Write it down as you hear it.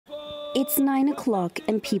It's 9 o'clock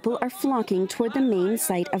and people are flocking toward the main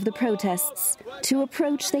site of the protests. To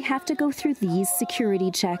approach, they have to go through these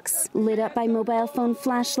security checks. Lit up by mobile phone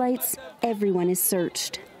flashlights, everyone is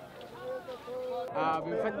searched.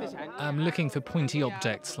 I'm looking for pointy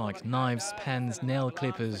objects like knives, pens, nail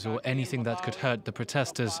clippers, or anything that could hurt the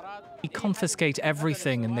protesters. We confiscate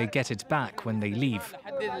everything and they get it back when they leave.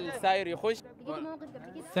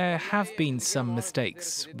 There have been some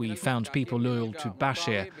mistakes. We found people loyal to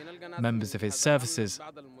Bashir, members of his services.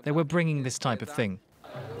 They were bringing this type of thing.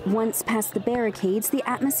 Once past the barricades, the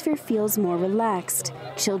atmosphere feels more relaxed.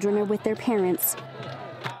 Children are with their parents.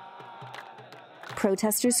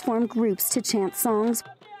 Protesters form groups to chant songs,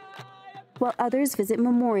 while others visit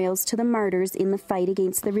memorials to the martyrs in the fight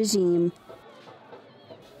against the regime.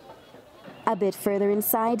 A bit further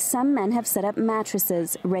inside, some men have set up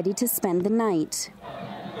mattresses, ready to spend the night.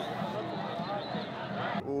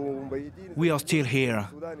 We are still here.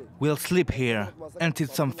 We'll sleep here until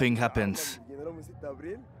something happens.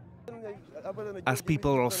 As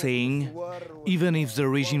people are saying, even if the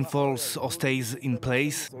regime falls or stays in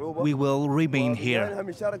place, we will remain here.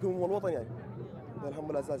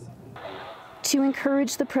 To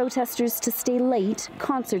encourage the protesters to stay late,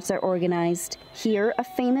 concerts are organized. Here, a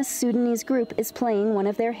famous Sudanese group is playing one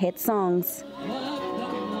of their hit songs.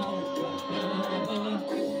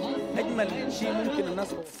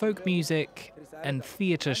 Folk music and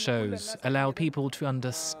theatre shows allow people to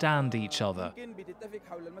understand each other.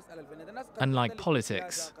 Unlike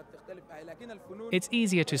politics, it's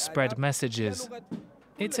easier to spread messages.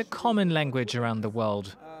 It's a common language around the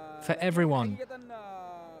world for everyone,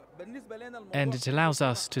 and it allows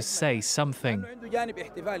us to say something.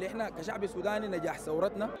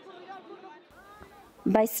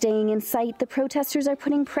 By staying in sight, the protesters are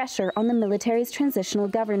putting pressure on the military's transitional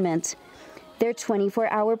government. Their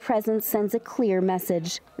 24-hour presence sends a clear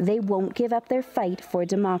message. They won't give up their fight for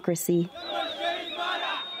democracy.